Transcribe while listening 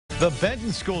The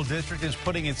Benton School District is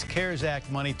putting its CARES Act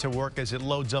money to work as it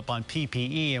loads up on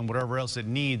PPE and whatever else it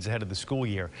needs ahead of the school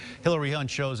year. Hillary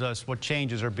Hunt shows us what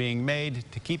changes are being made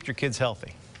to keep your kids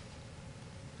healthy.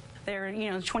 There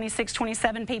are, 26,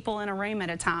 27 people in a room at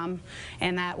a time,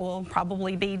 and that will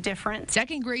probably be different.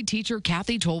 Second grade teacher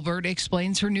Kathy Tolbert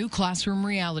explains her new classroom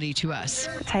reality to us.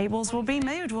 Tables will be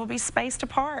moved, will be spaced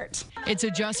apart. It's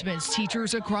adjustments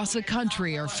teachers across the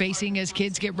country are facing as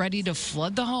kids get ready to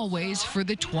flood the hallways for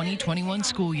the 2021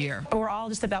 school year. We're all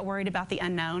just about worried about the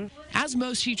unknown. As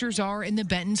most teachers are in the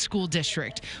Benton School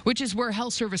District, which is where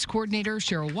Health Service Coordinator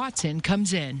Cheryl Watson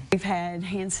comes in. We've had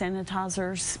hand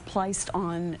sanitizers placed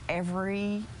on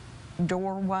every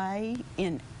doorway,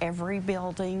 in every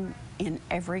building, in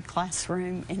every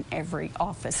classroom, in every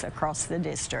office across the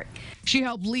district. She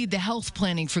helped lead the health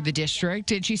planning for the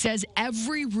district, and she says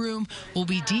every room will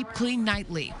be deep cleaned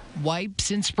nightly.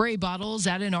 Wipes and spray bottles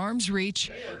at an arm's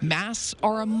reach. Masks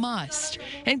are a must,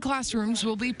 and classrooms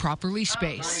will be properly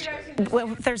spaced.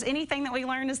 Well, if there's anything that we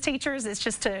learn as teachers, it's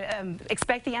just to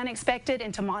expect the unexpected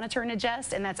and to monitor and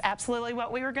adjust, and that's absolutely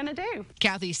what we were going to do.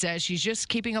 Kathy says she's just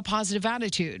keeping a positive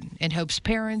attitude and hopes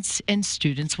parents and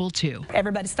students will too.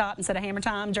 Everybody stop and set a hammer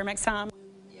time, Germex time.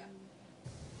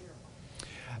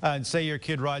 And say your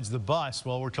kid rides the bus.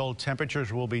 Well, we're told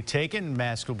temperatures will be taken,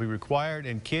 masks will be required,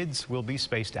 and kids will be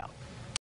spaced out.